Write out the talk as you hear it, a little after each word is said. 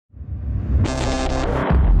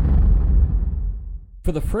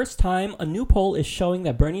For the first time, a new poll is showing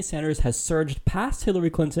that Bernie Sanders has surged past Hillary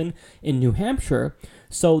Clinton in New Hampshire.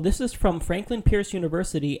 So this is from Franklin Pierce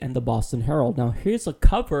University and the Boston Herald. Now, here's a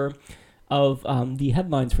cover of the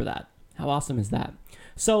headlines for that. How awesome is that?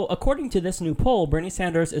 So according to this new poll, Bernie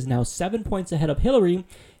Sanders is now 7 points ahead of Hillary.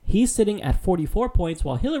 He's sitting at 44 points,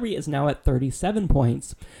 while Hillary is now at 37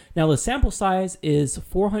 points. Now, the sample size is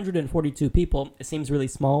 442 people. It seems really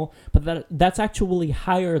small, but that's actually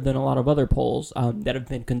higher than a lot of other polls that have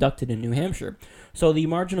been conducted in New Hampshire. So the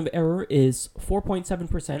margin of error is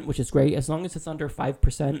 4.7%, which is great. As long as it's under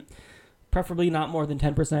 5%, preferably not more than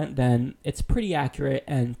 10%, then it's pretty accurate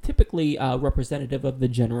and typically representative of the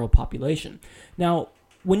general population. Now,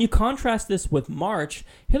 when you contrast this with March,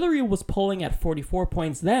 Hillary was polling at 44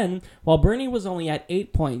 points then, while Bernie was only at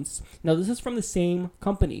 8 points. Now, this is from the same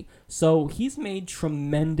company, so he's made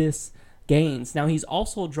tremendous gains. Now, he's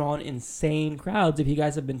also drawn insane crowds, if you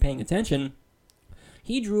guys have been paying attention.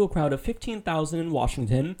 He drew a crowd of 15,000 in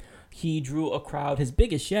Washington. He drew a crowd, his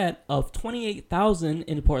biggest yet, of 28,000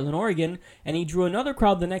 in Portland, Oregon, and he drew another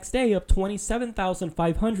crowd the next day of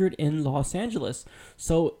 27,500 in Los Angeles.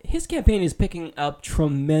 So his campaign is picking up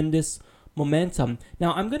tremendous momentum.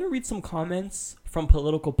 Now, I'm going to read some comments from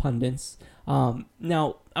political pundits.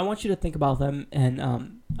 Now, I want you to think about them, and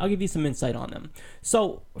I'll give you some insight on them.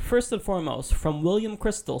 So, first and foremost, from William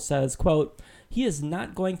Crystal says, quote, "He is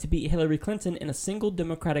not going to beat Hillary Clinton in a single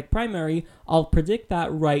Democratic primary. I'll predict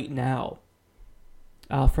that right now."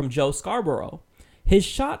 From Joe Scarborough, "His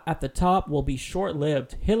shot at the top will be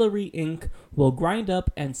short-lived. Hillary Inc. will grind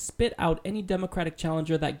up and spit out any Democratic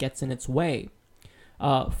challenger that gets in its way."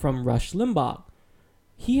 From Rush Limbaugh,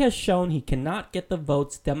 "He has shown he cannot get the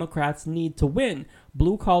votes Democrats need to win.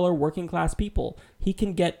 Blue-collar, working-class people. He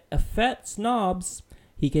can get effete snobs.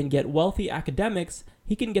 He can get wealthy academics.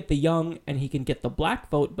 He can get the young, and he can get the black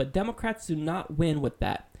vote, but Democrats do not win with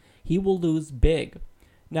that. He will lose big."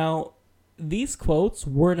 Now, these quotes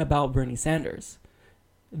weren't about Bernie Sanders.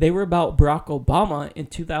 They were about Barack Obama in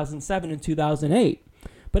 2007 and 2008.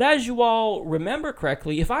 But as you all remember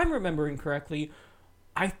correctly, if I'm remembering correctly,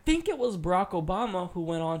 I think it was Barack Obama who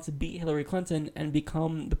went on to beat Hillary Clinton and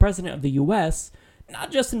become the president of the U.S.,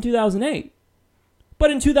 not just in 2008,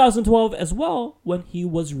 but in 2012 as well, when he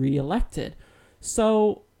was reelected.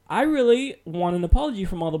 So I really want an apology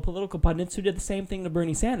from all the political pundits who did the same thing to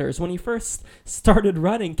Bernie Sanders. When he first started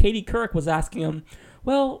running, Katie Couric was asking him,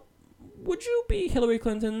 well, would you be Hillary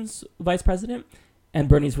Clinton's vice president? And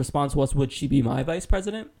Bernie's response was, would she be my vice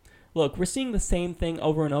president? Look, we're seeing the same thing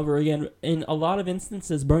over and over again. In a lot of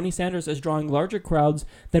instances, Bernie Sanders is drawing larger crowds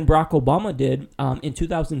than Barack Obama did in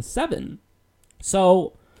 2007.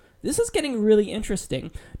 So this is getting really interesting.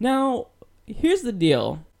 Now, here's the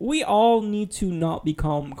deal. We all need to not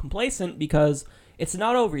become complacent because it's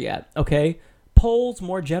not over yet, okay? Polls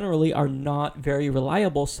more generally are not very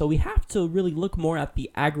reliable, so we have to really look more at the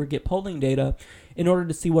aggregate polling data in order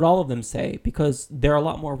to see what all of them say, because they're a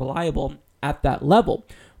lot more reliable at that level.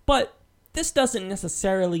 But this doesn't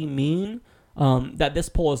necessarily mean that this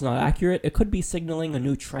poll is not accurate. It could be signaling a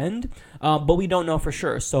new trend, but we don't know for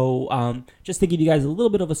sure. So just to give you guys a little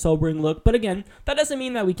bit of a sobering look. But again, that doesn't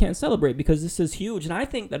mean that we can't celebrate, because this is huge. And I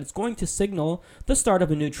think that it's going to signal the start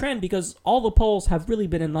of a new trend, because all the polls have really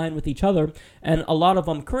been in line with each other. And a lot of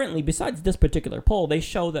them currently, besides this particular poll, they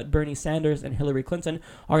show that Bernie Sanders and Hillary Clinton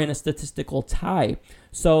are in a statistical tie.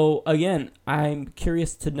 So again, I'm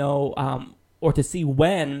curious to know or to see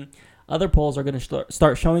when other polls are going to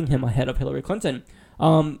start showing him ahead of Hillary Clinton.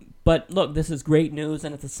 But look, this is great news,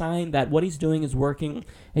 and it's a sign that what he's doing is working,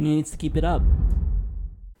 and he needs to keep it up.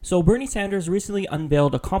 So Bernie Sanders recently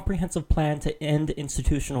unveiled a comprehensive plan to end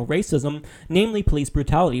institutional racism, namely police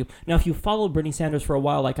brutality. Now, if you followed Bernie Sanders for a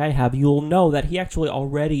while like I have, you'll know that he actually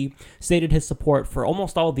already stated his support for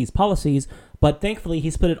almost all of these policies, but thankfully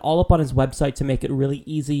he's put it all up on his website to make it really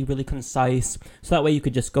easy, really concise, so that way you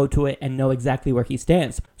could just go to it and know exactly where he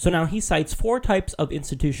stands. So now he cites 4 types of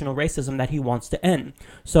institutional racism that he wants to end.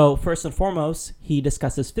 So first and foremost, he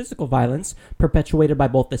discusses physical violence perpetuated by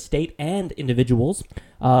both the state and individuals.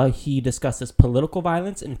 He discusses political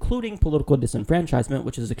violence, including political disenfranchisement,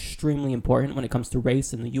 which is extremely important when it comes to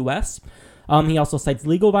race in the U.S. He also cites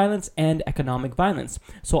legal violence and economic violence.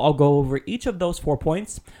 So I'll go over each of those 4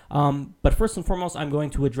 points. But first and foremost, I'm going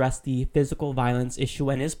to address the physical violence issue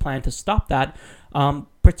and his plan to stop that,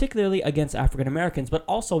 particularly against African Americans, but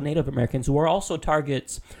also Native Americans, who are also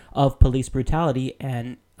targets of police brutality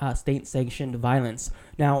and state-sanctioned violence.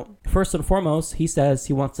 Now, first and foremost, he says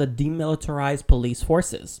he wants to demilitarize police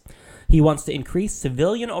forces. He wants to increase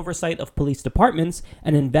civilian oversight of police departments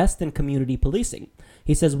and invest in community policing.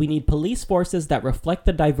 He says we need police forces that reflect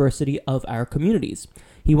the diversity of our communities.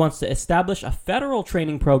 He wants to establish a federal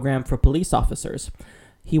training program for police officers.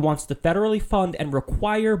 He wants to federally fund and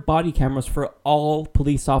require body cameras for all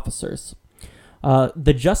police officers.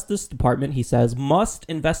 The Justice Department, he says, must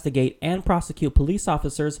investigate and prosecute police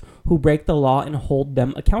officers who break the law and hold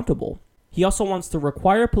them accountable. He also wants to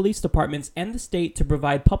require police departments and the state to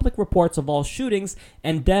provide public reports of all shootings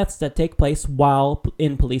and deaths that take place while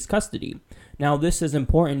in police custody. Now, this is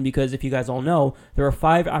important because if you guys all know, there are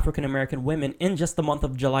 5 African-American women in just the month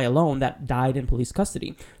of July alone that died in police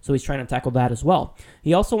custody. So he's trying to tackle that as well.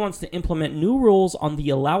 He also wants to implement new rules on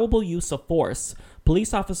the allowable use of force.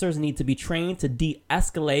 Police officers need to be trained to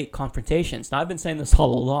de-escalate confrontations. Now, I've been saying this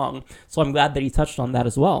all along, so I'm glad that he touched on that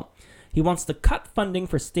as well. He wants to cut funding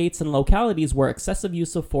for states and localities where excessive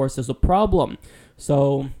use of force is a problem.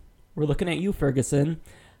 So we're looking at you, Ferguson.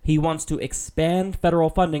 He wants to expand federal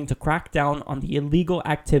funding to crack down on the illegal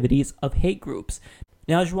activities of hate groups.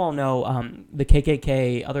 Now, as you all know, the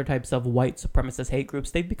KKK, other types of white supremacist hate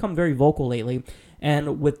groups, they've become very vocal lately.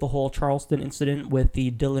 And with the whole Charleston incident with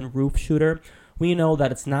the Dylan Roof shooter, we know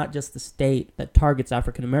that it's not just the state that targets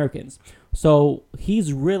African Americans. So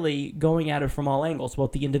he's really going at it from all angles,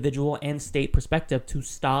 both the individual and state perspective, to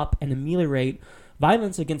stop and ameliorate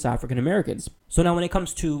violence against African Americans. So now when it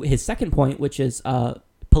comes to his second point, which is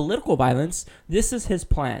political violence, this is his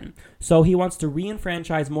plan. So he wants to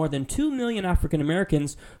re-enfranchise more than 2 million African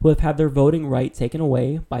Americans who have had their voting right taken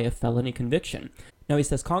away by a felony conviction. Now he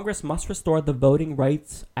says Congress must restore the Voting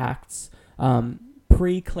Rights Act's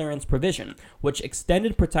pre-clearance provision, which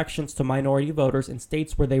extended protections to minority voters in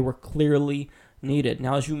states where they were clearly needed.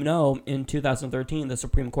 Now, as you know, in 2013, the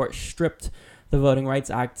Supreme Court stripped the Voting Rights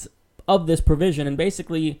Act of this provision and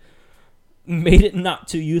basically made it not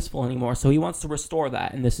too useful anymore. So he wants to restore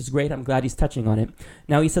that, and this is great. I'm glad he's touching on it.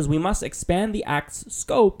 Now he says we must expand the act's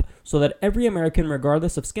scope so that every American,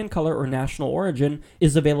 regardless of skin color or national origin,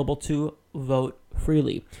 is available to vote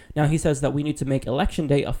freely. Now he says that we need to make Election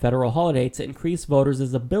Day a federal holiday to increase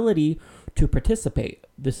voters' ability to participate.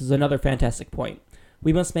 This is another fantastic point.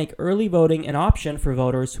 We must make early voting an option for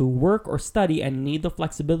voters who work or study and need the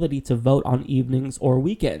flexibility to vote on evenings or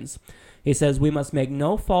weekends. He says we must make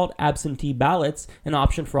no-fault absentee ballots an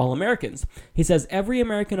option for all Americans. He says every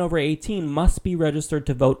American over 18 must be registered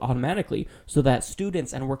to vote automatically so that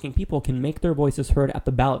students and working people can make their voices heard at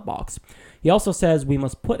the ballot box. He also says we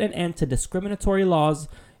must put an end to discriminatory laws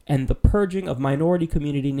and the purging of minority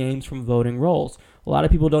community names from voting rolls. A lot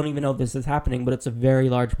of people don't even know this is happening, but it's a very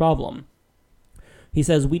large problem. He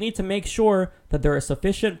says we need to make sure that there are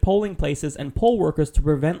sufficient polling places and poll workers to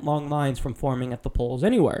prevent long lines from forming at the polls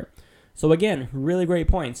anywhere. So again, really great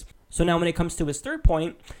points. So now when it comes to his third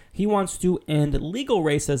point, he wants to end legal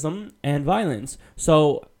racism and violence.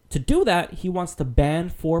 So to do that, he wants to ban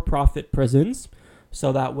for-profit prisons.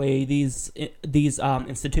 So that way these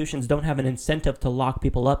institutions don't have an incentive to lock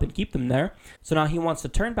people up and keep them there. So now he wants to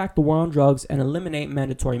turn back the war on drugs and eliminate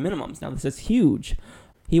mandatory minimums. Now this is huge.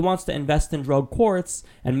 He wants to invest in drug courts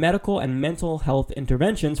and medical and mental health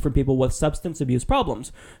interventions for people with substance abuse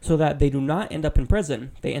problems so that they do not end up in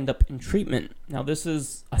prison, they end up in treatment. Now, this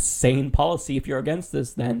is a sane policy. If you're against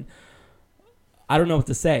this, then I don't know what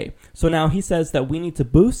to say. So now he says that we need to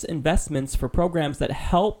boost investments for programs that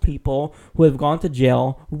help people who have gone to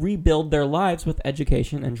jail rebuild their lives with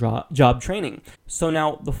education and job training. So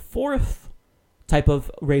now the fourth type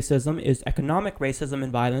of racism is economic racism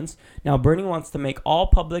and violence. Now, Bernie wants to make all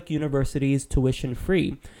public universities tuition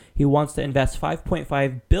free. He wants to invest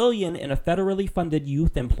 $5.5 billion in a federally funded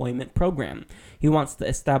youth employment program. He wants to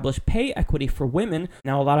establish pay equity for women.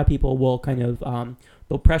 Now, a lot of people will kind of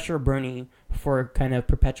they'll pressure Bernie for kind of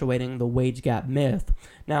perpetuating the wage gap myth.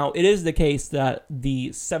 Now, it is the case that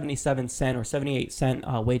the 77 cent or 78 cent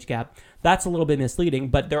wage gap, that's a little bit misleading,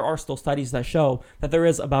 but there are still studies that show that there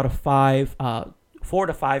is about a 4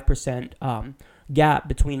 to 5% gap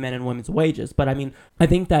between men and women's wages. But I mean, I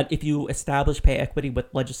think that if you establish pay equity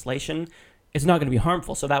with legislation, it's not going to be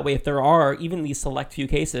harmful. So that way, if there are even these select few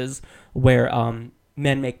cases where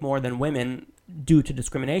men make more than women due to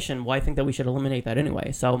discrimination, well, I think that we should eliminate that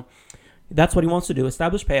anyway. So that's what he wants to do,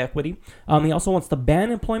 establish pay equity. He also wants to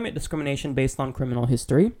ban employment discrimination based on criminal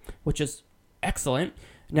history, which is excellent.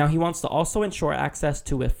 Now, he wants to also ensure access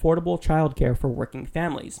to affordable childcare for working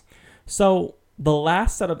families. So the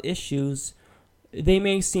last set of issues, they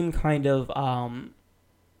may seem kind of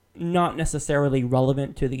not necessarily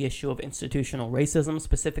relevant to the issue of institutional racism,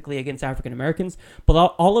 specifically against African Americans, but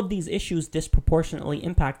all of these issues disproportionately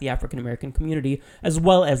impact the African American community as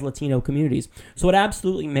well as Latino communities. So it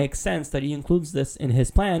absolutely makes sense that he includes this in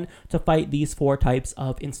his plan to fight these 4 types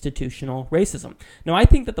of institutional racism. Now, I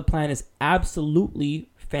think that the plan is absolutely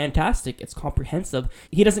fantastic. It's comprehensive.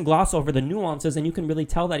 He doesn't gloss over the nuances, and you can really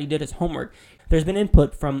tell that he did his homework. There's been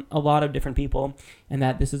input from a lot of different people, and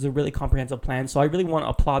that this is a really comprehensive plan. So I really want to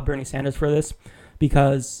applaud Bernie Sanders for this,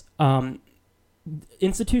 because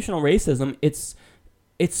institutional racism, it's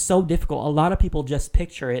so difficult. A lot of people just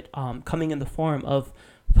picture it coming in the form of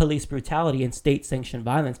police brutality and state-sanctioned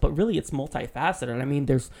violence, but really it's multifaceted. I mean,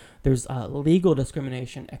 there's legal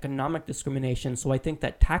discrimination, economic discrimination. So I think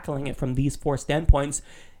that tackling it from these 4 standpoints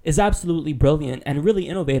is absolutely brilliant and really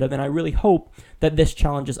innovative, and I really hope that this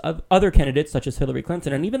challenges other candidates such as Hillary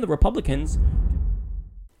Clinton and even the Republicans.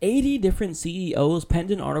 80 different CEOs penned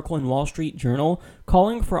an article in Wall Street Journal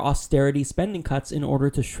calling for austerity spending cuts in order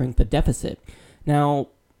to shrink the deficit. Now,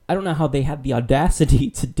 I don't know how they had the audacity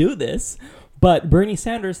to do this, but Bernie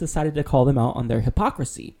Sanders decided to call them out on their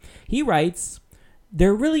hypocrisy. He writes,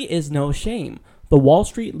 "There really is no shame. The Wall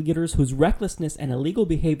Street leaders whose recklessness and illegal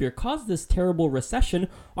behavior caused this terrible recession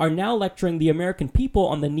are now lecturing the American people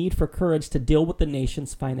on the need for courage to deal with the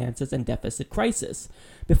nation's finances and deficit crisis.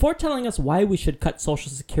 Before telling us why we should cut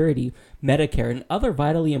Social Security, Medicare, and other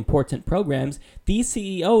vitally important programs, these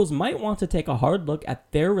CEOs might want to take a hard look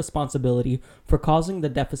at their responsibility for causing the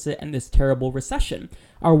deficit and this terrible recession.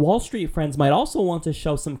 Our Wall Street friends might also want to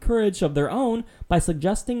show some courage of their own by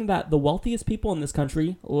suggesting that the wealthiest people in this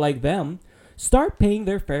country, like them, start paying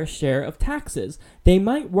their fair share of taxes. They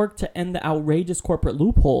might work to end the outrageous corporate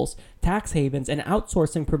loopholes, tax havens, and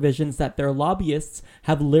outsourcing provisions that their lobbyists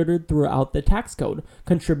have littered throughout the tax code,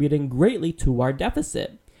 contributing greatly to our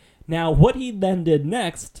deficit." Now, what he then did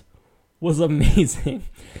next was amazing.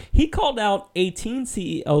 He called out 18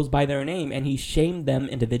 CEOs by their name, and he shamed them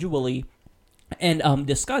individually and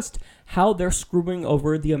discussed how they're screwing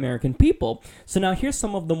over the American people. So now here's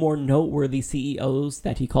some of the more noteworthy CEOs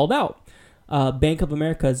that he called out. Bank of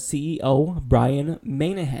America's CEO, Brian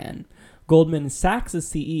Moynihan. Goldman Sachs'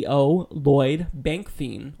 CEO, Lloyd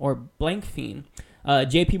Blankfein,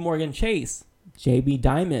 JP Morgan Chase, JB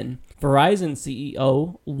Diamond. Verizon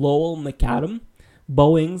CEO, Lowell McAdam.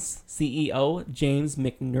 Boeing's CEO, James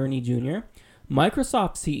McNerney Jr.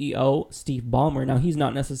 Microsoft CEO, Steve Ballmer. Now, he's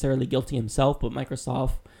not necessarily guilty himself, but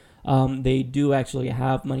Microsoft, they do actually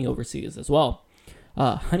have money overseas as well.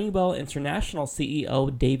 Honeywell International CEO,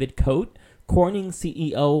 David Coate. Corning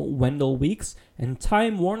CEO Wendell Weeks, and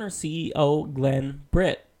Time Warner CEO Glenn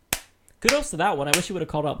Britt. Kudos to that one. I wish you would have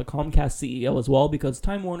called out the Comcast CEO as well, because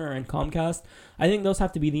Time Warner and Comcast, I think those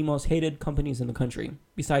have to be the most hated companies in the country,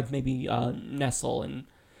 besides maybe Nestle and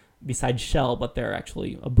besides Shell, but they're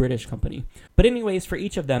actually a British company. But anyways, for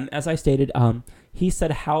each of them, as I stated, he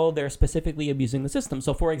said how they're specifically abusing the system.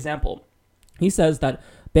 So for example, he says that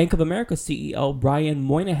Bank of America CEO Brian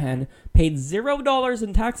Moynihan paid $0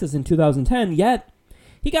 in taxes in 2010, yet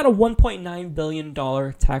he got a $1.9 billion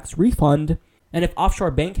tax refund. And if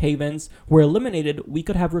offshore bank havens were eliminated, we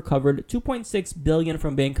could have recovered $2.6 billion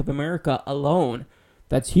from Bank of America alone.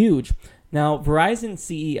 That's huge. Now, Verizon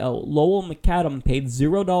CEO Lowell McAdam paid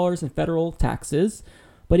 $0 in federal taxes,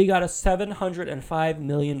 but he got a $705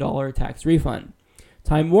 million tax refund.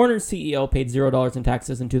 Time Warner CEO paid $0 in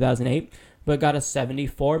taxes in 2008, but got a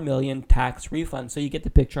 $74 million tax refund. So you get the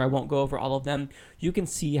picture. I won't go over all of them. You can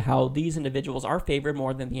see how these individuals are favored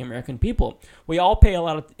more than the American people. We all pay a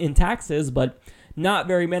lot in taxes, but not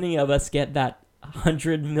very many of us get that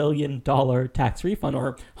 $100 million tax refund,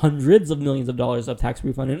 or hundreds of millions of dollars of tax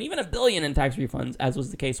refund, and even $1 billion in tax refunds, as was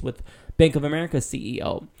the case with Bank of America's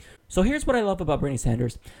CEO. So here's what I love about Bernie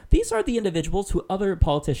Sanders. These are the individuals who other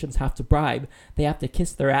politicians have to bribe. They have to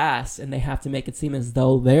kiss their ass, and they have to make it seem as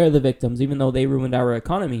though they're the victims, even though they ruined our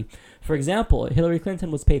economy. For example, Hillary Clinton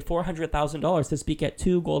was paid $400,000 to speak at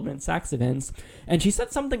 2 Goldman Sachs events, and she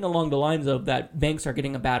said something along the lines of that banks are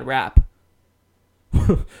getting a bad rap.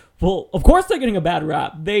 Well, of course they're getting a bad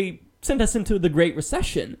rap. They sent us into the Great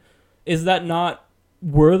Recession. Is that not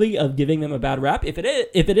worthy of giving them a bad rap? If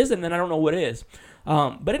it isn't, then I don't know what is.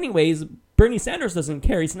 But anyways, Bernie Sanders doesn't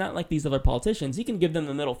care. He's not like these other politicians. He can give them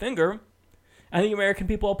the middle finger, and the American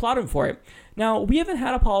people applaud him for it. Now, we haven't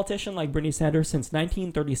had a politician like Bernie Sanders since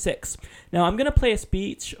 1936. Now, I'm going to play a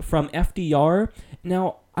speech from FDR.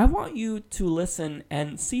 Now, I want you to listen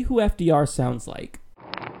and see who FDR sounds like.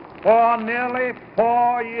 For nearly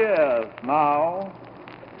 4 years now,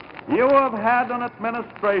 you have had an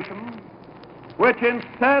administration which,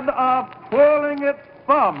 instead of twirling its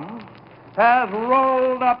thumbs has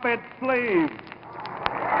rolled up its sleeves.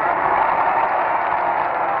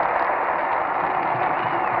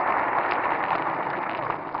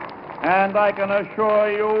 And I can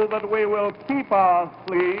assure you that we will keep our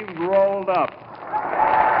sleeves rolled up.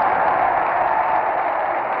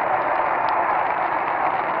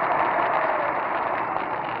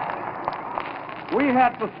 We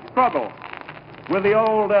had to struggle with the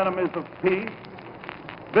old enemies of peace: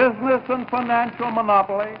 business and financial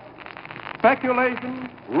monopoly, speculation,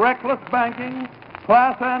 reckless banking,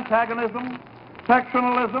 class antagonism,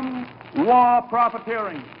 sectionalism, war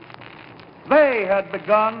profiteering. They had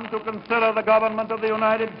begun to consider the government of the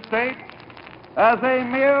United States as a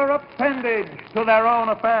mere appendage to their own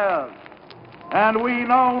affairs. And we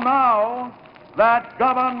know now that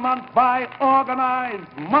government by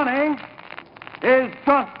organized money is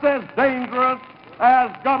just as dangerous as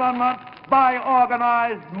government by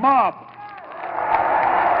organized mob.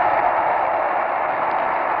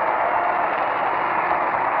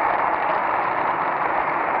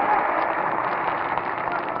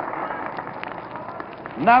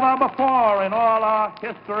 Never before in all our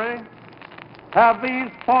history have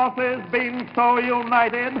these forces been so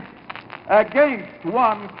united against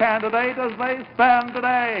one candidate as they stand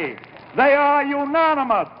today. They are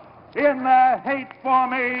unanimous in their hate for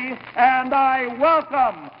me, and I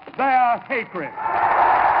welcome their hatred.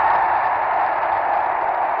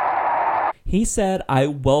 He said, I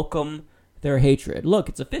welcome their hatred. Look,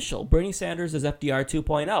 it's official. Bernie Sanders is FDR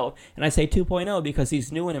 2.0. And I say 2.0 because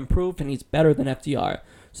he's new and improved and he's better than FDR.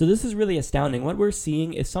 So this is really astounding. What we're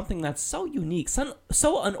seeing is something that's so unique,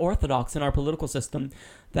 so unorthodox in our political system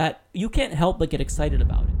that you can't help but get excited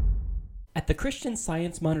about it. At the Christian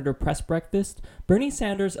Science Monitor press breakfast, Bernie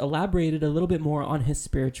Sanders elaborated a little bit more on his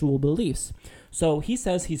spiritual beliefs. So he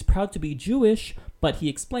says he's proud to be Jewish, but he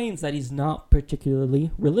explains that he's not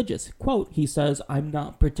particularly religious. Quote, he says, I'm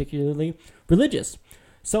not particularly religious.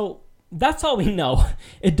 So that's all we know.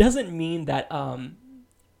 It doesn't mean that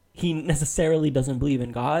he necessarily doesn't believe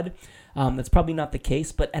in God. That's probably not the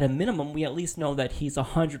case, but at a minimum, we at least know that he's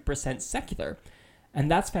 100% secular. And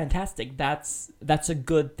that's fantastic. That's a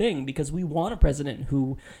good thing because we want a president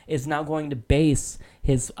who is not going to base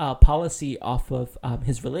his policy off of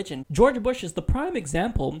his religion. George Bush is the prime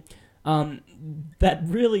example that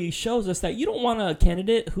really shows us that you don't want a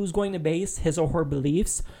candidate who's going to base his or her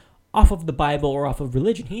beliefs off of the Bible or off of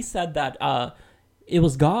religion. He said that it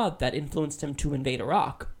was God that influenced him to invade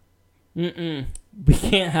Iraq. We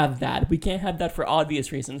can't have that. We can't have that for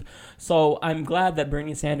obvious reasons. So I'm glad that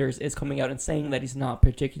Bernie Sanders is coming out and saying that he's not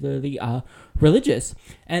particularly religious.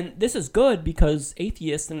 And this is good because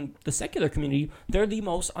atheists and the secular community, they're the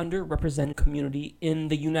most underrepresented community in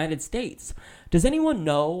the United States. Does anyone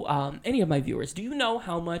know, any of my viewers, do you know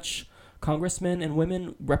how much congressmen and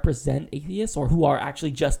women represent atheists or who are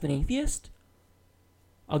actually just an atheist?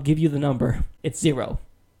 I'll give you the number. It's 0.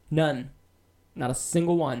 None. Not a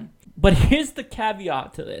single one. But here's the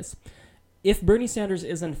caveat to this. If Bernie Sanders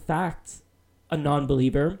is in fact a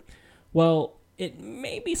non-believer, well, it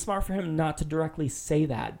may be smart for him not to directly say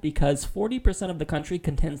that because 40% of the country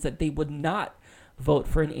contends that they would not vote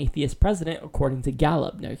for an atheist president according to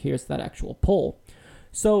Gallup. Now, here's that actual poll.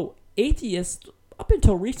 So atheists, up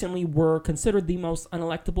until recently, were considered the most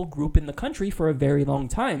unelectable group in the country for a very long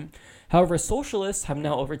time. However, socialists have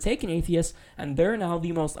now overtaken atheists, and they're now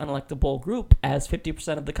the most unelectable group, as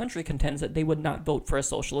 50% of the country contends that they would not vote for a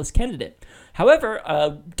socialist candidate. However,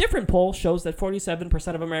 a different poll shows that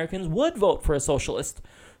 47% of Americans would vote for a socialist.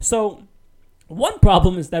 So, one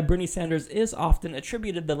problem is that Bernie Sanders is often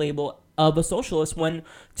attributed the label of a socialist when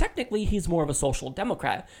technically he's more of a social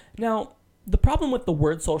democrat. Now, the problem with the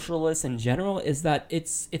word socialist in general is that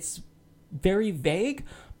it's very vague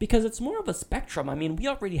because it's more of a spectrum. I mean, we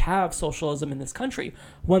already have socialism in this country.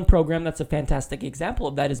 One program that's a fantastic example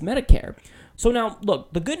of that is Medicare. So now,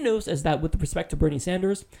 look, the good news is that with respect to Bernie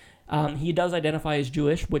Sanders, he does identify as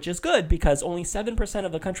Jewish, which is good because only 7%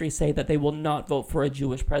 of the country say that they will not vote for a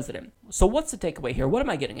Jewish president. So what's the takeaway here? What am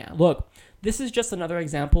I getting at? Look, this is just another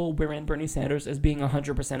example wherein Bernie Sanders is being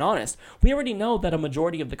 100% honest. We already know that a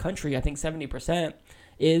majority of the country, I think 70%,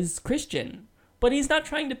 is Christian. But he's not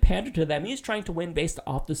trying to pander to them. He's trying to win based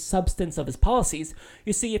off the substance of his policies.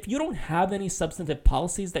 You see, if you don't have any substantive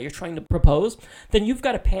policies that you're trying to propose, then you've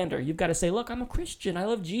got to pander. You've got to say, look, I'm a Christian. I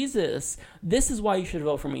love Jesus. This is why you should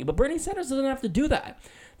vote for me. But Bernie Sanders doesn't have to do that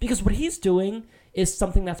because what he's doing is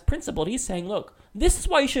something that's principled. He's saying, look, this is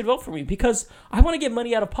why you should vote for me because I want to get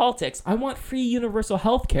money out of politics. I want free universal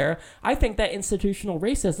health care. I think that institutional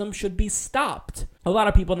racism should be stopped. A lot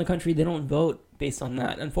of people in the country, they don't vote based on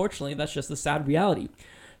that. Unfortunately, that's just the sad reality.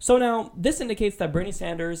 So now, this indicates that Bernie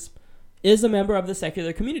Sanders is a member of the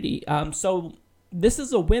secular community. So this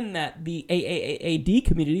is a win that the AAAD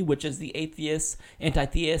community, which is the atheist,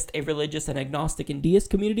 anti-theist, a-religious, and agnostic and deist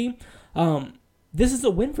community, this is a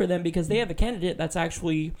win for them because they have a candidate that's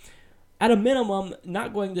actually, at a minimum,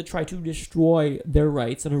 not going to try to destroy their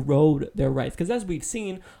rights and erode their rights. Because as we've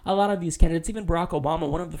seen, a lot of these candidates, even Barack Obama,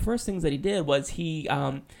 one of the first things that he did was he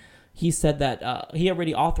said that he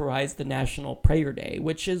already authorized the National Prayer Day,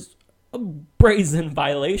 which is a brazen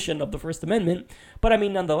violation of the First Amendment. But I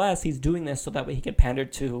mean, nonetheless, he's doing this so that way he can pander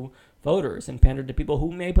to voters and pander to people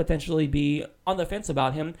who may potentially be on the fence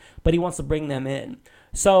about him, but he wants to bring them in.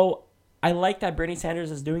 So I like that Bernie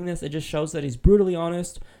Sanders is doing this. It just shows that he's brutally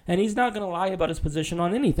honest, and he's not going to lie about his position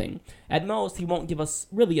on anything. At most, he won't give us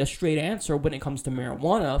really a straight answer when it comes to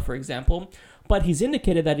marijuana, for example, but he's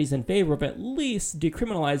indicated that he's in favor of at least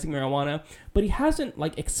decriminalizing marijuana, but he hasn't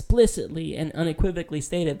like explicitly and unequivocally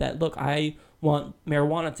stated that, look, I want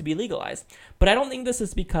marijuana to be legalized. But I don't think this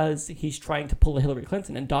is because he's trying to pull a Hillary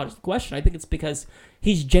Clinton and dodge the question. I think it's because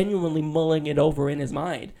he's genuinely mulling it over in his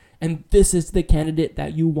mind. And this is the candidate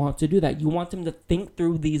that you want to do that. You want them to think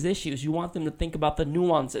through these issues. You want them to think about the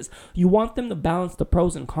nuances. You want them to balance the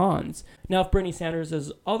pros and cons. Now, if Bernie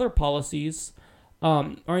Sanders' other policies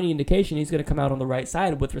are any indication, he's going to come out on the right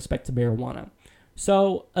side with respect to marijuana.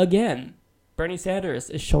 So, again, Bernie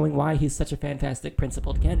Sanders is showing why he's such a fantastic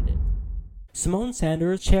principled candidate. Simone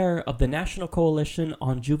Sanders, chair of the National Coalition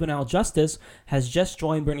on Juvenile Justice, has just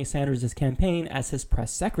joined Bernie Sanders' campaign as his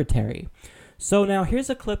press secretary. So now here's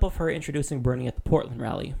a clip of her introducing Bernie at the Portland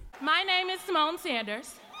rally. My name is Simone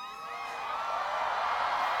Sanders.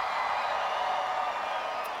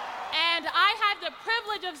 And I have the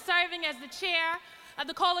privilege of serving as the chair of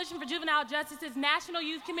the Coalition for Juvenile Justice's National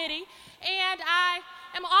Youth Committee. And I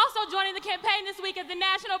am also joining the campaign this week as the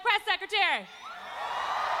National Press Secretary.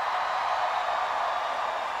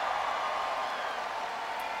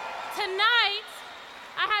 Tonight,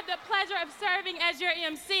 I have the pleasure of serving as your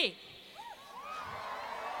MC.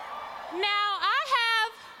 Now, I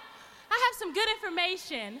have some good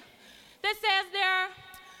information that says there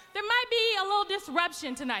might be a little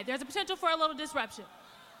disruption tonight. There's a potential for a little disruption.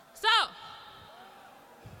 So,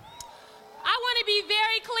 I want to be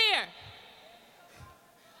very clear.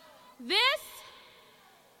 This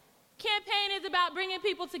campaign is about bringing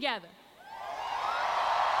people together.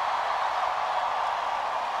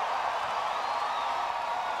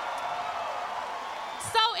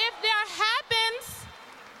 So if there happens,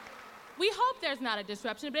 we hope there's not a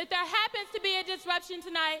disruption, but if there happens to be a disruption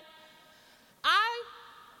tonight, I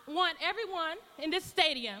want everyone in this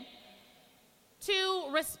stadium to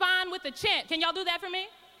respond with a chant. Can y'all do that for me?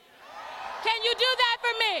 Can you do that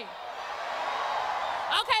for me?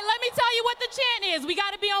 Okay, let me tell you what the chant is. We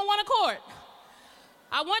got to be on one accord.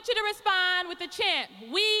 I want you to respond with the chant,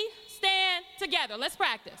 "We stand together." Let's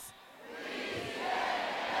practice.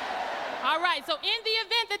 All right, so in the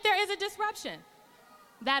event that there is a disruption,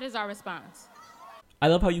 that is our response. I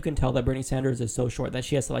love how you can tell that Bernie Sanders is so short that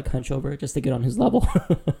she has to like hunch over just to get on his level.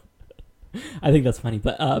 I think that's funny.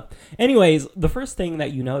 But anyways, the first thing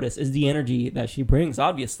that you notice is the energy that she brings,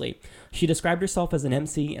 obviously. She described herself as an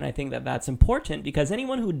MC, and I think that that's important because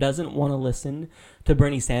anyone who doesn't want to listen to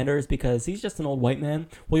Bernie Sanders because he's just an old white man,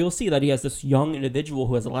 well, you'll see that he has this young individual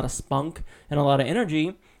who has a lot of spunk and a lot of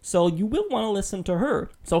energy, so you will want to listen to her.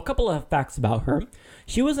 So a couple of facts about her.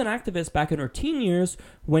 She was an activist back in her teen years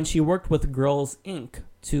when she worked with Girls Inc.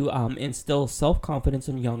 to instill self-confidence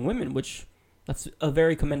in young women, which that's a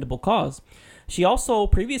very commendable cause. She also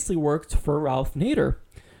previously worked for Ralph Nader,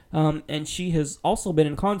 and she has also been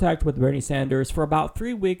in contact with Bernie Sanders for about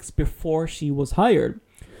 3 weeks before she was hired.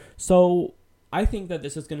 So I think that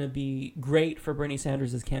this is going to be great for Bernie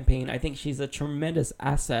Sanders' campaign. I think she's a tremendous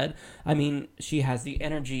asset. I mean, she has the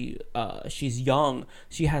energy. She's young.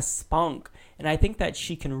 She has spunk. And I think that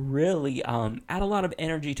she can really add a lot of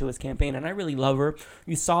energy to his campaign. And I really love her.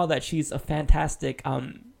 You saw that she's a fantastic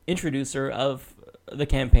introducer of the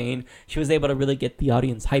campaign. She was able to really get the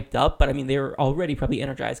audience hyped up. But I mean, they were already probably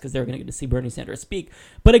energized because they were going to get to see Bernie Sanders speak.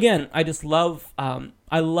 But again, I just love,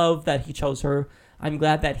 I love that he chose her. I'm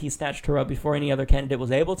glad that he snatched her up before any other candidate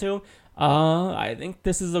was able to. I think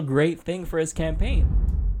this is a great thing for his campaign.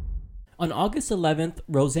 On August 11th,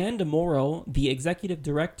 Roseanne DeMoro, the executive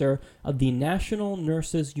director of the National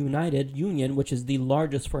Nurses United Union, which is the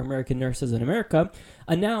largest for American nurses in America,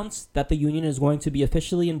 announced that the union is going to be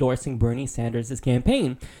officially endorsing Bernie Sanders'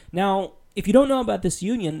 campaign. Now, if you don't know about this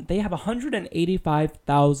union, they have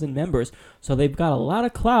 185,000 members. So they've got a lot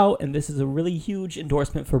of clout, and this is a really huge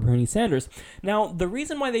endorsement for Bernie Sanders. Now, the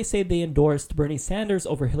reason why they say they endorsed Bernie Sanders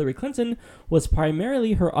over Hillary Clinton was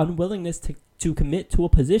primarily her unwillingness to commit to a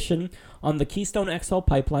position on the Keystone XL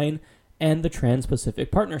pipeline and the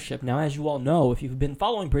Trans-Pacific Partnership. Now, as you all know, if you've been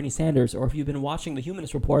following Bernie Sanders or if you've been watching the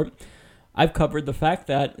Humanist Report, I've covered the fact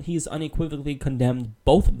that he's unequivocally condemned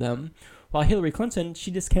both of them, while Hillary Clinton, she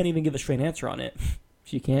just can't even give a straight answer on it.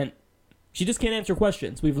 She just can't answer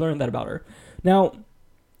questions. We've learned that about her. Now,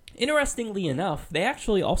 interestingly enough, they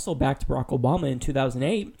actually also backed Barack Obama in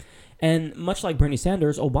 2008, and much like Bernie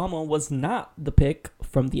Sanders, Obama was not the pick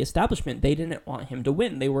from the establishment. They didn't want him to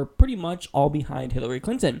win. They were pretty much all behind Hillary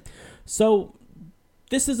Clinton. So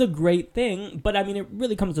this is a great thing, but I mean, it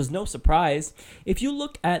really comes as no surprise. If you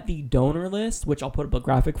look at the donor list, which I'll put up a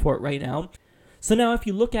graphic for it right now. So now if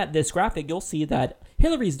you look at this graphic, you'll see that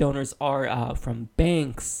Hillary's donors are from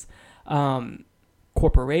banks,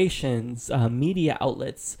 corporations, media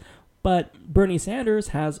outlets, but Bernie Sanders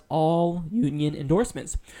has all union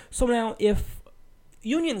endorsements. So now if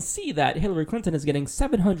unions see that Hillary Clinton is getting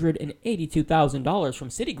 $782,000 from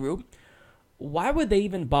Citigroup, why would they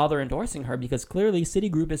even bother endorsing her? Because clearly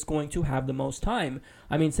Citigroup is going to have the most time.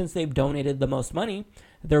 I mean, since they've donated the most money,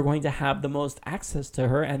 they're going to have the most access to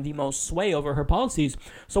her and the most sway over her policies.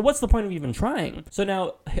 So what's the point of even trying? So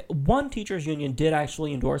now, one teachers union did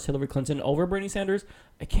actually endorse Hillary Clinton over Bernie Sanders.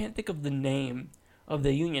 I can't think of the name of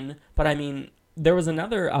the union, but I mean, there was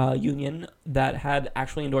another union that had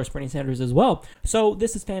actually endorsed Bernie Sanders as well. So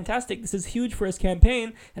this is fantastic. This is huge for his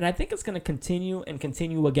campaign, and I think it's going to continue and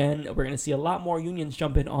continue again. We're going to see a lot more unions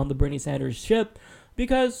jump in on the Bernie Sanders ship,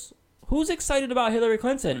 because who's excited about Hillary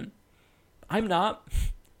Clinton? I'm not.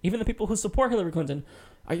 Even the people who support Hillary Clinton.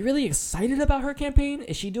 Are you really excited about her campaign?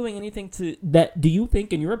 Is she doing anything do you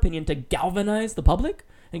think, in your opinion, to galvanize the public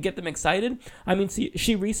and get them excited? I mean, see,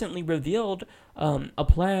 she recently revealed a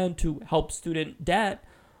plan to help student debt,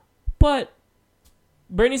 but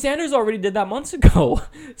Bernie Sanders already did that months ago.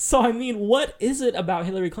 So, I mean, what is it about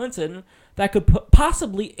Hillary Clinton that could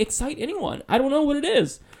possibly excite anyone? I don't know what it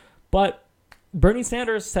is, but Bernie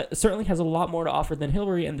Sanders certainly has a lot more to offer than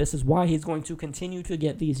Hillary, and this is why he's going to continue to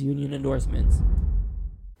get these union endorsements.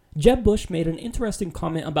 Jeb Bush made an interesting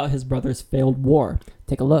comment about his brother's failed war.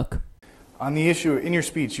 Take a look. On the issue, in your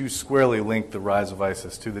speech, you squarely linked the rise of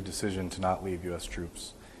ISIS to the decision to not leave U.S.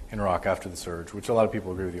 troops in Iraq after the surge, which a lot of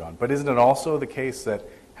people agree with you on. But isn't it also the case that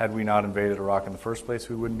had we not invaded Iraq in the first place,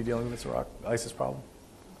 we wouldn't be dealing with this ISIS problem?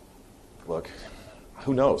 Look,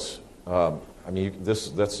 who knows? I mean, that's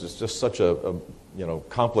just such a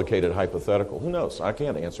complicated hypothetical. Who knows? I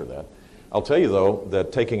can't answer that. I'll tell you, though,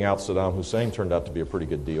 that taking out Saddam Hussein turned out to be a pretty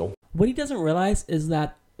good deal. What he doesn't realize is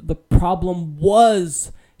that the problem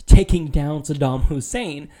was taking down Saddam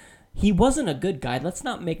Hussein. He wasn't a good guy. Let's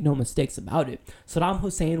not make no mistakes about it. Saddam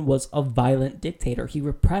Hussein was a violent dictator. He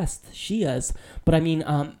repressed Shias. But I mean,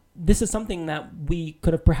 this is something that we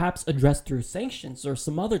could have perhaps addressed through sanctions or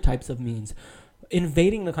some other types of means.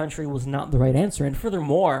 Invading the country was not the right answer. And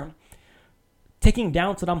furthermore, taking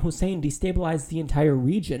down Saddam Hussein destabilized the entire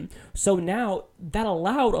region. So now that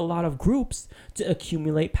allowed a lot of groups to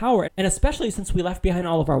accumulate power. And especially since we left behind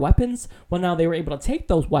all of our weapons, well, now they were able to take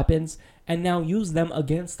those weapons and now use them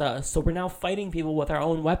against us. So we're now fighting people with our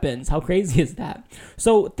own weapons. How crazy is that?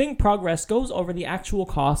 So Think Progress goes over the actual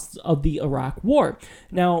costs of the Iraq war.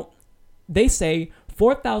 Now, they say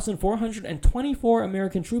 4,424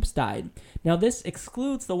 American troops died. Now, this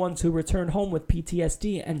excludes the ones who returned home with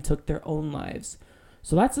PTSD and took their own lives.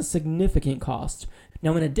 So that's a significant cost.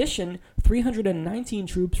 Now, in addition, 319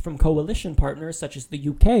 troops from coalition partners, such as the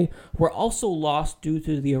UK, were also lost due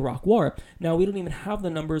to the Iraq War. Now, we don't even have the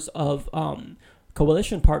numbers of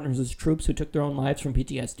coalition partners as troops who took their own lives from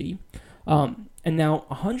PTSD. And now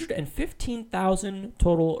 115,000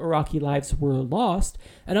 total Iraqi lives were lost,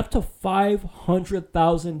 and up to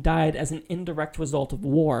 500,000 died as an indirect result of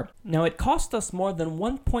war. Now, it cost us more than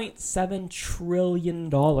 $1.7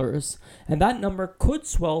 trillion, and that number could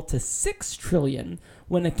swell to $6 trillion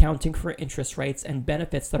when accounting for interest rates and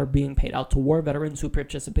benefits that are being paid out to war veterans who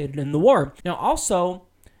participated in the war. Now, also,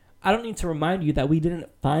 I don't need to remind you that we didn't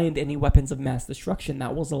find any weapons of mass destruction.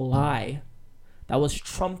 That was a lie. That was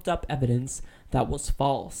trumped up evidence that was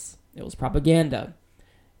false. It was propaganda,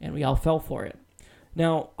 and we all fell for it.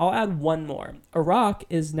 Now, I'll add one more. Iraq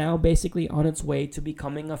is now basically on its way to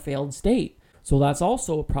becoming a failed state, so that's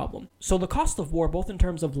also a problem. So the cost of war, both in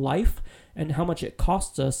terms of life and how much it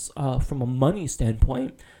costs us from a money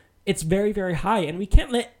standpoint, It's very, very high, and we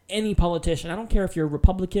can't let any politician, I don't care if you're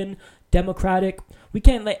Republican, Democratic, we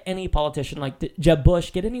can't let any politician like Jeb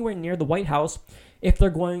Bush get anywhere near the White House if they're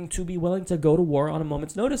going to be willing to go to war on a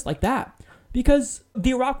moment's notice like that. Because the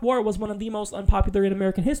Iraq War was one of the most unpopular in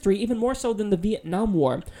American history, even more so than the Vietnam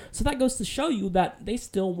War. So that goes to show you that they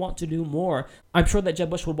still want to do more. I'm sure that Jeb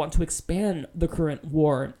Bush would want to expand the current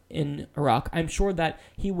war in Iraq. I'm sure that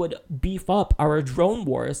he would beef up our drone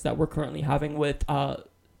wars that we're currently having with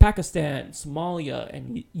Pakistan, Somalia,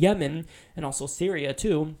 and Yemen, and also Syria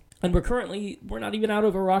too. And we're not even out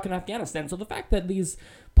of Iraq and Afghanistan. So the fact that these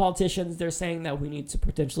politicians, they're saying that we need to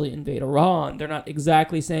potentially invade Iran. They're not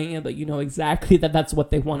exactly saying it, but you know exactly that that's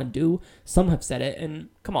what they want to do. Some have said it, and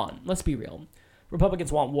come on, let's be real.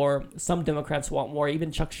 Republicans want war. Some Democrats want war.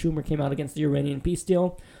 Even Chuck Schumer came out against the Iranian peace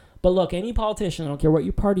deal. But look, any politician, I don't care what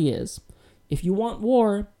your party is, if you want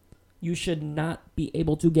war, you should not be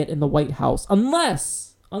able to get in the White House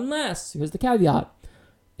unless, here's the caveat,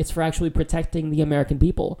 it's for actually protecting the American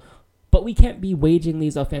people. But we can't be waging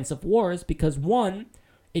these offensive wars because, one,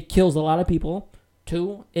 it kills a lot of people.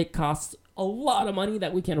 Two, it costs a lot of money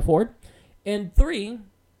that we can't afford. And three,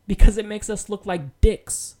 because it makes us look like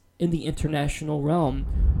dicks in the international realm.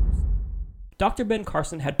 Dr. Ben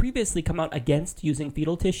Carson had previously come out against using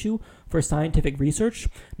fetal tissue for scientific research.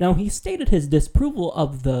 Now, he stated his disapproval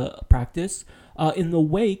of the practice in the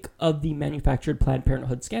wake of the manufactured Planned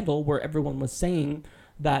Parenthood scandal, where everyone was saying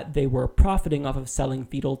that they were profiting off of selling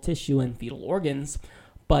fetal tissue and fetal organs,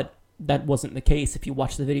 but that wasn't the case. If you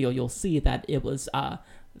watch the video, you'll see that it was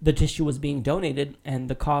the tissue was being donated and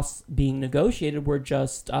the costs being negotiated were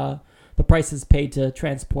just the prices paid to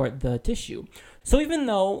transport the tissue. So even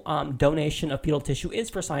though donation of fetal tissue is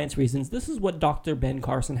for science reasons, this is what Dr. Ben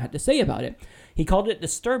Carson had to say about it. He called it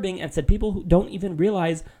disturbing and said people who don't even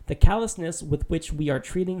realize the callousness with which we are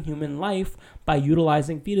treating human life by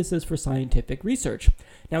utilizing fetuses for scientific research.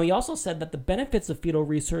 Now, he also said that the benefits of fetal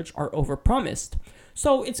research are overpromised.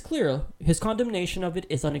 So it's clear his condemnation of it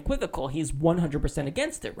is unequivocal. He's 100%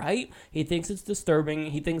 against it, right? He thinks it's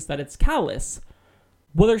disturbing. He thinks that it's callous.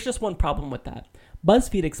 Well, there's just one problem with that.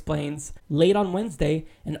 BuzzFeed explains, late on Wednesday,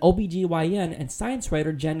 an OBGYN and science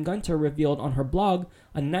writer Jen Gunter revealed on her blog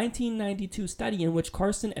a 1992 study in which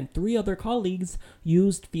Carson and 3 other colleagues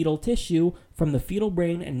used fetal tissue from the fetal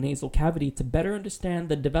brain and nasal cavity to better understand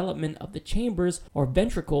the development of the chambers or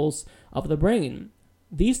ventricles of the brain.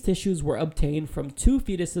 These tissues were obtained from 2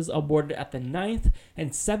 fetuses aborted at the 9th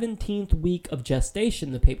and 17th week of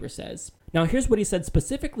gestation, the paper says. Now, here's what he said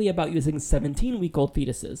specifically about using 17-week-old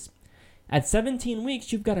fetuses. At 17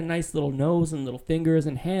 weeks, you've got a nice little nose and little fingers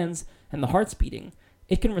and hands, and the heart's beating.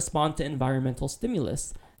 It can respond to environmental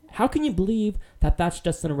stimulus. How can you believe that that's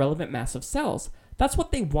just an irrelevant mass of cells? That's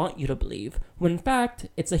what they want you to believe, when in fact,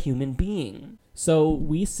 it's a human being. So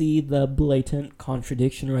we see the blatant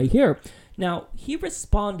contradiction right here. Now, he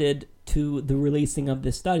responded to the releasing of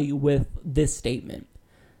this study with this statement.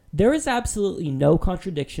 There is absolutely no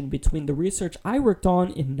contradiction between the research I worked on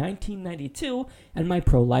in 1992 and my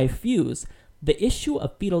pro-life views. The issue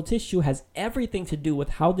of fetal tissue has everything to do with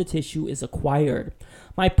how the tissue is acquired.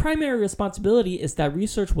 My primary responsibility is that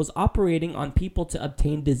research was operating on people to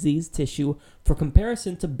obtain diseased tissue for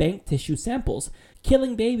comparison to bank tissue samples.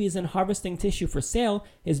 Killing babies and harvesting tissue for sale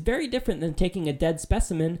is very different than taking a dead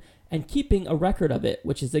specimen and keeping a record of it,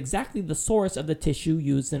 which is exactly the source of the tissue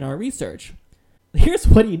used in our research. Here's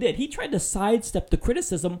what he did. He tried to sidestep the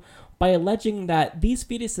criticism by alleging that these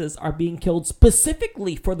fetuses are being killed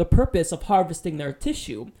specifically for the purpose of harvesting their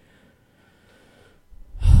tissue.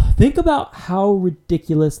 Think about how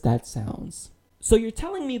ridiculous that sounds. So you're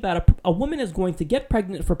telling me that a woman is going to get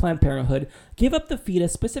pregnant for Planned Parenthood, give up the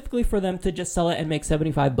fetus specifically for them to just sell it and make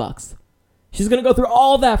 $75. She's going to go through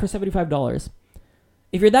all that for $75.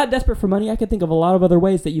 If you're that desperate for money, I can think of a lot of other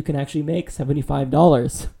ways that you can actually make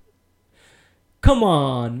 $75. Come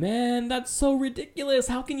on, man. That's so ridiculous.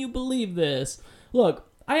 How can you believe this? Look,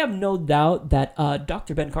 I have no doubt that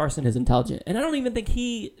Dr. Ben Carson is intelligent, and I don't even think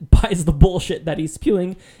he buys the bullshit that he's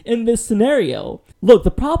spewing in this scenario. Look, the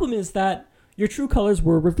problem is that your true colors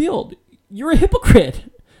were revealed. You're a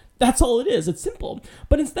hypocrite. That's all it is. It's simple.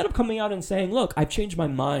 But instead of coming out and saying, look, I've changed my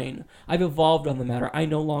mind, I've evolved on the matter, I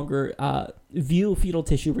no longer view fetal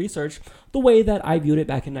tissue research the way that I viewed it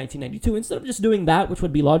back in 1992, instead of just doing that, which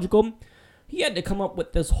would be logical, he had to come up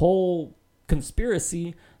with this whole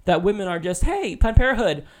conspiracy that women are just, hey, Planned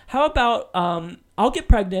Parenthood, how about I'll get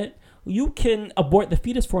pregnant, you can abort the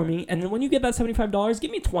fetus for me, and then when you get that $75,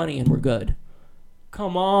 give me $20 and we're good.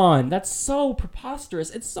 Come on, that's so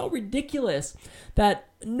preposterous. It's so ridiculous that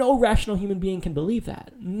no rational human being can believe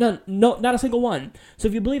that. None, no, not a single one. So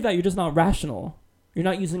if you believe that, you're just not rational. You're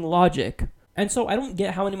not using logic. And so I don't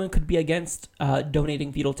get how anyone could be against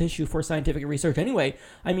donating fetal tissue for scientific research anyway.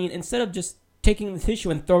 I mean, instead of just taking the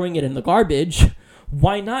tissue and throwing it in the garbage,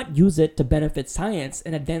 why not use it to benefit science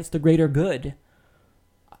and advance the greater good?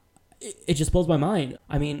 It just blows my mind.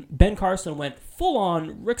 I mean, Ben Carson went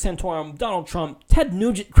full-on Rick Santorum, Donald Trump, Ted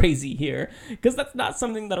Nugent crazy here, because that's not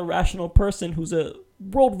something that a rational person who's a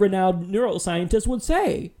world-renowned neuroscientist would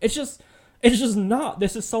say. It's just not.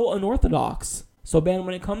 This is so unorthodox. So, Ben,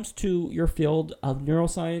 when it comes to your field of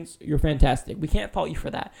neuroscience, you're fantastic. We can't fault you for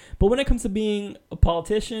that. But when it comes to being a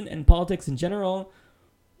politician and politics in general,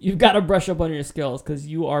 you've got to brush up on your skills, because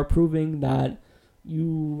you are proving that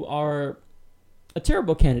you are a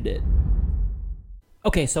terrible candidate.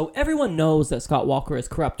 Okay, so everyone knows that Scott Walker is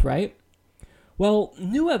corrupt, right? Well,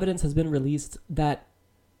 new evidence has been released that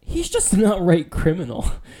he's just an outright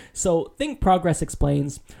criminal. So, Think Progress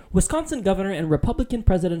explains, Wisconsin governor and Republican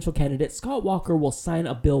presidential candidate Scott Walker will sign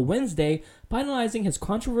a bill Wednesday finalizing his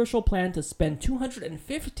controversial plan to spend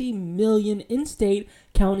 $250 million in state,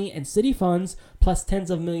 county, and city funds, plus tens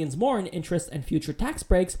of millions more in interest and future tax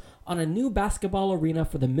breaks, on a new basketball arena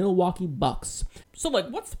for the Milwaukee Bucks. So,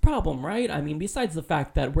 what's the problem, right? I mean, besides the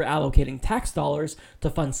fact that we're allocating tax dollars to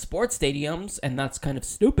fund sports stadiums, and that's kind of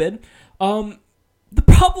stupid, the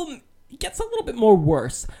problem gets a little bit more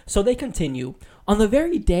worse. So they continue. On the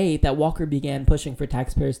very day that Walker began pushing for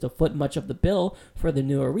taxpayers to foot much of the bill for the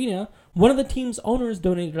new arena, one of the team's owners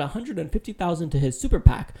donated $150,000 to his super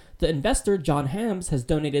PAC. The investor, John Hams, has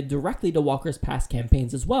donated directly to Walker's past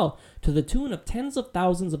campaigns as well, to the tune of tens of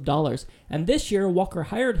thousands of dollars. And this year, Walker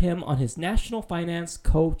hired him on his national finance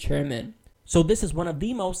co-chairman. So this is one of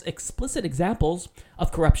the most explicit examples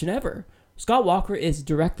of corruption ever. Scott Walker is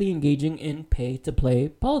directly engaging in pay-to-play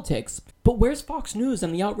politics. But where's Fox News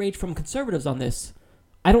and the outrage from conservatives on this?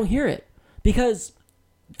 I don't hear it. Because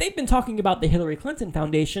they've been talking about the Hillary Clinton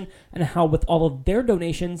Foundation and how with all of their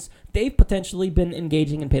donations, they've potentially been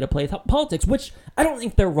engaging in pay-to-play politics, which I don't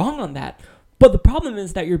think they're wrong on that. But the problem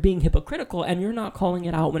is that you're being hypocritical and you're not calling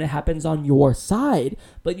it out when it happens on your side.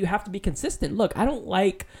 But you have to be consistent. Look, I don't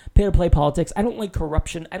like pay-to-play politics. I don't like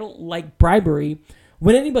corruption. I don't like bribery.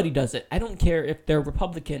 When anybody does it, I don't care if they're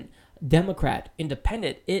Republican, Democrat,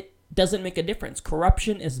 Independent, it doesn't make a difference.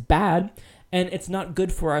 Corruption is bad, and it's not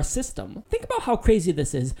good for our system. Think about how crazy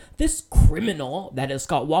this is. This criminal, that is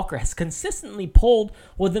Scott Walker, has consistently polled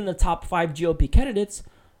within the top 5 GOP candidates,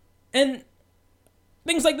 and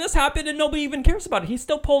things like this happen and nobody even cares about it. He's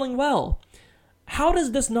still polling well. How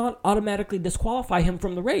does this not automatically disqualify him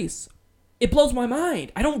from the race? It blows my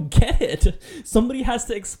mind. I don't get it. Somebody has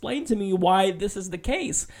to explain to me why this is the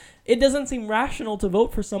case. It doesn't seem rational to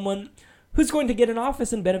vote for someone who's going to get in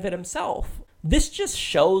office and benefit himself. This just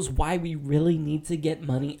shows why we really need to get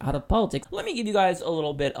money out of politics. Let me give you guys a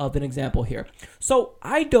little bit of an example here. So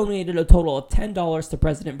I donated a total of $10 to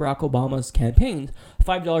President Barack Obama's campaign,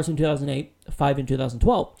 $5 in 2008, $5 in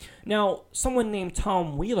 2012. Now, someone named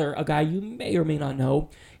Tom Wheeler, a guy you may or may not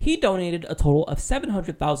know, he donated a total of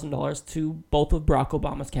 $700,000 to both of Barack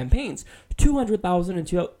Obama's campaigns, $200,000 in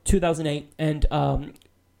 2008 and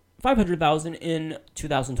 $500,000 in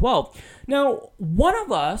 2012. Now, one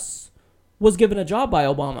of us was given a job by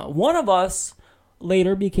Obama. One of us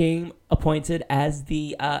later became appointed as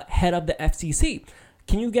the head of the FCC.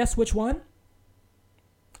 Can you guess which one?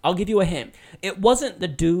 I'll give you a hint. It wasn't the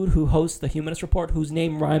dude who hosts the Humanist Report whose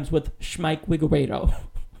name rhymes with Schmike Wiggeredo.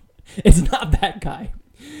 It's not that guy.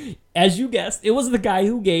 As you guessed, it was the guy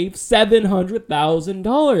who gave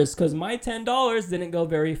 $700,000 because my $10 didn't go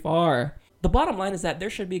very far. The bottom line is that there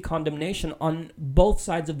should be condemnation on both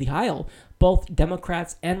sides of the aisle. Both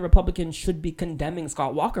Democrats and Republicans should be condemning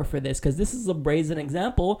Scott Walker for this because this is a brazen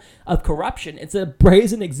example of corruption. It's a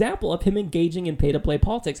brazen example of him engaging in pay-to-play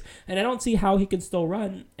politics. And I don't see how he can still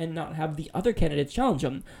run and not have the other candidates challenge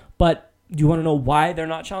him. But do you want to know why they're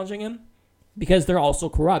not challenging him? Because they're also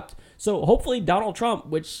corrupt. So hopefully Donald Trump,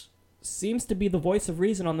 which seems to be the voice of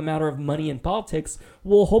reason on the matter of money in politics,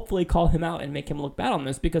 will hopefully call him out and make him look bad on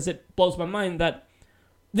this, because it blows my mind that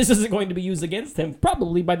this isn't going to be used against him,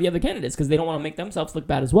 probably by the other candidates, because they don't want to make themselves look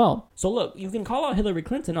bad as well. So look, you can call out Hillary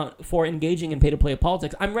Clinton for engaging in pay-to-play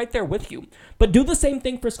politics. I'm right there with you. But do the same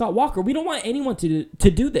thing for Scott Walker. We don't want anyone to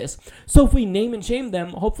do this. So if we name and shame them,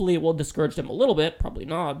 hopefully it will discourage them a little bit. Probably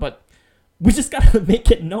not, but we just got to make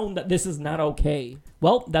it known that this is not okay.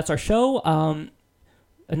 Well, that's our show.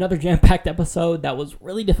 Another jam-packed episode that was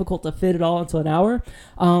really difficult to fit it all into an hour.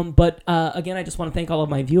 But again, I just want to thank all of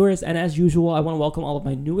my viewers. And as usual, I want to welcome all of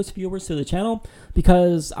my newest viewers to the channel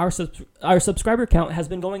because our subscriber count has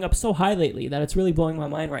been going up so high lately that it's really blowing my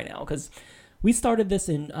mind right now. Because We started this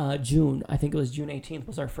in June. I think it was June 18th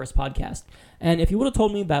was our first podcast. And if you would have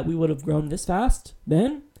told me that we would have grown this fast,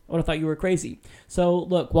 then I would have thought you were crazy. So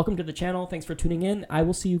look, welcome to the channel. Thanks for tuning in. I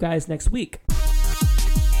will see you guys next week.